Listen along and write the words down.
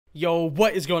Yo,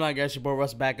 what is going on, guys? Your boy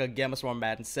Russ back again with more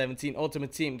Madden 17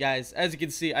 Ultimate Team. Guys, as you can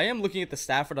see, I am looking at the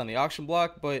Stafford on the auction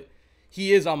block, but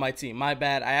he is on my team. My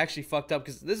bad. I actually fucked up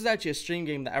because this is actually a stream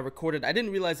game that I recorded. I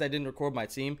didn't realize I didn't record my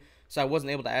team, so I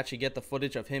wasn't able to actually get the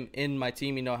footage of him in my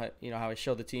team. You know how I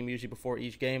show the team usually before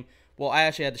each game. Well, I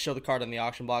actually had to show the card on the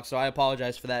auction block, so I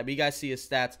apologize for that. But you guys see his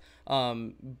stats.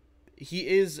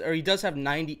 He does have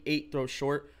 98 throw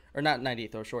short. Or not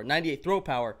 98 throw short, 98 throw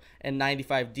power, and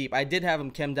 95 deep. I did have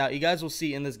him chemmed out. You guys will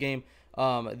see in this game,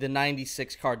 the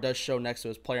 96 card does show next to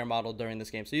his player model during this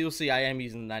game. So you'll see I am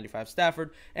using the 95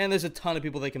 Stafford, and there's a ton of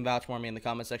people that can vouch for me in the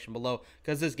comment section below,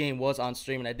 because this game was on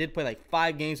stream, and I did play like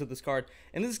 5 games with this card.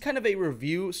 And this is kind of a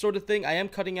review sort of thing. I am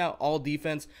cutting out all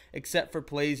defense, except for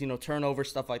plays, turnover,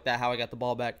 stuff like that, how I got the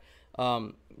ball back.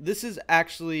 This is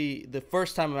actually the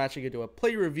first time I'm actually going to do a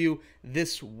play review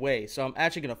this way. So I'm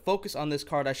actually going to focus on this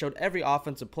card. I showed every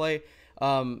offensive play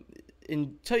and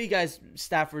tell you guys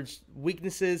Stafford's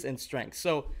weaknesses and strengths.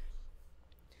 So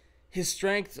his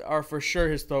strengths are for sure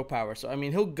his throw power. So, I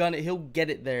mean, he'll gun it, he'll get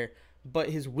it there. But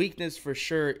his weakness for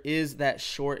sure is that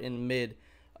short and mid.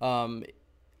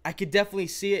 I could definitely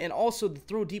see it. And also the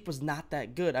throw deep was not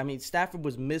that good. I mean, Stafford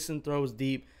was missing throws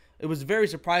deep. It was very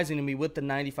surprising to me with the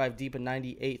 95 deep and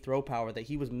 98 throw power that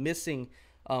he was missing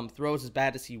throws as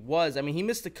bad as he was. I mean, he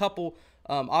missed a couple.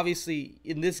 Obviously,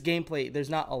 in this gameplay,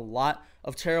 there's not a lot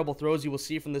of terrible throws you will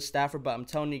see from this Stafford, but I'm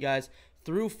telling you guys,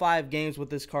 through 5 games with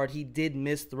this card, he did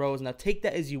miss throws. Now, take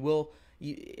that as you will.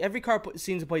 Every card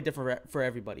seems to play different for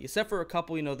everybody, except for a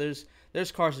couple. There's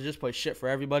cards that just play shit for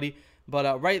everybody.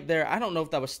 But right there, I don't know if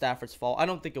that was Stafford's fault. I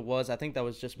don't think it was. I think that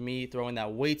was just me throwing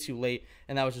that way too late,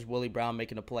 and that was just Willie Brown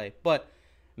making a play. But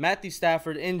Matthew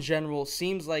Stafford, in general,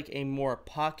 seems like a more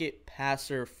pocket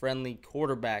passer-friendly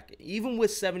quarterback. Even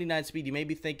with 79 speed, you may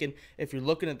be thinking, if you're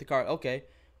looking at the card, okay,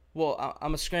 well,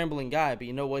 I'm a scrambling guy, but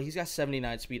you know what? He's got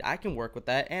 79 speed. I can work with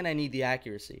that, and I need the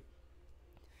accuracy.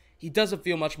 He doesn't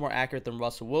feel much more accurate than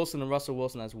Russell Wilson, and Russell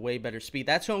Wilson has way better speed.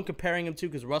 That's who I'm comparing him to,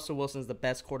 because Russell Wilson is the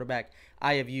best quarterback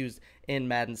I have used in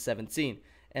Madden 17.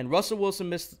 And Russell Wilson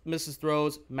misses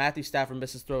throws. Matthew Stafford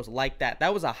misses throws like that.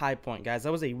 That was a high point, guys.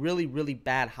 That was a really, really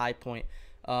bad high point.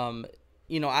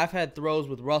 I've had throws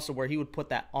with Russell where he would put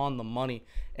that on the money.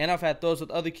 And I've had throws with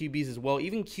other QBs as well.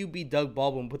 Even QB Doug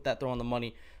Baldwin put that throw on the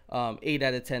money 8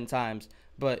 out of 10 times.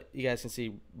 But you guys can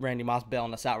see Randy Moss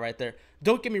bailing us out right there.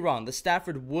 Don't get me wrong. The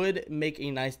Stafford would make a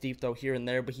nice deep throw here and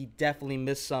there, but he definitely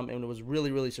missed some, and it was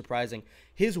really, really surprising.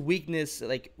 His weakness,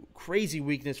 like crazy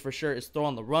weakness for sure, is throw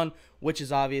on the run, which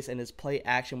is obvious, and his play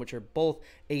action, which are both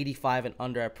 85 and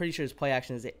under. I'm pretty sure his play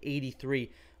action is at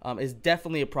 83. Is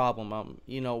definitely a problem.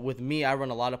 With me, I run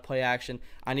a lot of play action.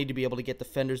 I need to be able to get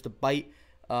defenders to bite.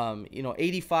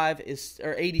 85 is,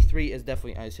 or 83 is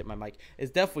definitely, I just hit my mic,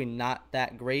 is definitely not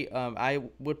that great. I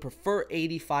would prefer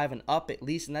 85 and up at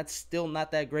least, and that's still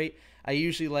not that great. I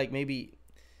usually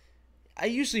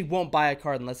won't buy a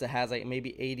card unless it has like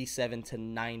maybe 87 to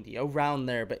 90, around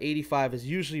there, but 85 is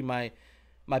usually my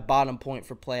bottom point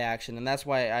for play action, and that's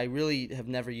why I really have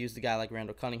never used a guy like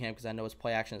Randall Cunningham, because I know his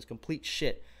play action is complete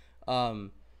shit.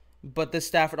 But this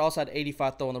Stafford also had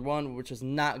 85 throw on the run, which was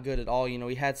not good at all.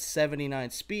 He had 79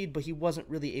 speed, but he wasn't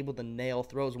really able to nail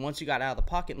throws once you got out of the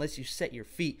pocket unless you set your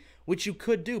feet, which you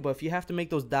could do. But if you have to make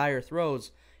those dire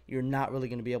throws, you're not really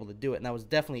going to be able to do it. And that was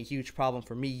definitely a huge problem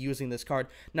for me using this card.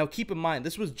 Now, keep in mind,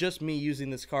 this was just me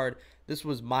using this card. This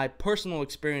was my personal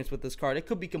experience with this card. It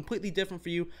could be completely different for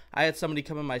you. I had somebody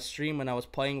come in my stream when I was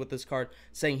playing with this card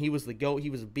saying he was the GOAT.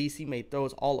 He was a beast. He made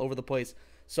throws all over the place.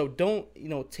 So don't,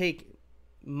 take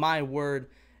my word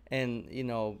and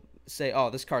say, oh,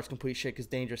 this card's complete shit because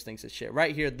Dangerous thinks it's shit.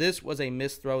 Right here, this was a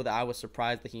missed throw that I was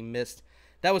surprised that he missed.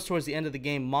 That was towards the end of the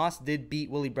game. Moss did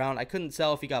beat Willie Brown. I couldn't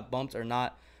tell if he got bumped or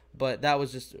not, but that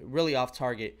was just really off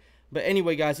target. But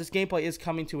anyway, guys, this gameplay is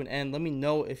coming to an end. Let me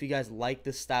know if you guys like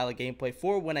this style of gameplay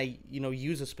for when I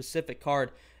use a specific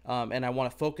card and I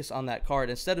want to focus on that card.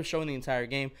 Instead of showing the entire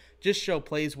game, just show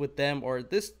plays with them, or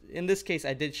in this case,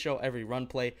 I did show every run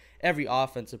play, every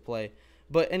offensive play.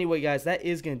 But anyway, guys, that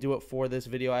is going to do it for this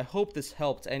video. I hope this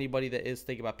helped anybody that is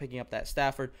thinking about picking up that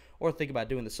Stafford or thinking about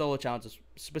doing the solo challenges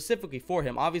specifically for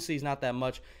him. Obviously, he's not that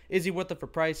much. Is he worth it for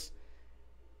price?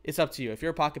 It's up to you. If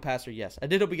you're a pocket passer, yes. I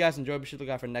did hope you guys enjoyed. Be sure to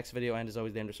look out for the next video. And as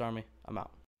always, Dangerous Army, I'm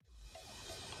out.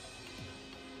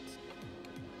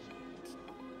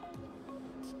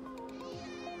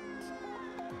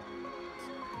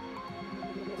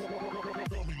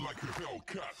 Feel me like a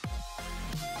Hellcat.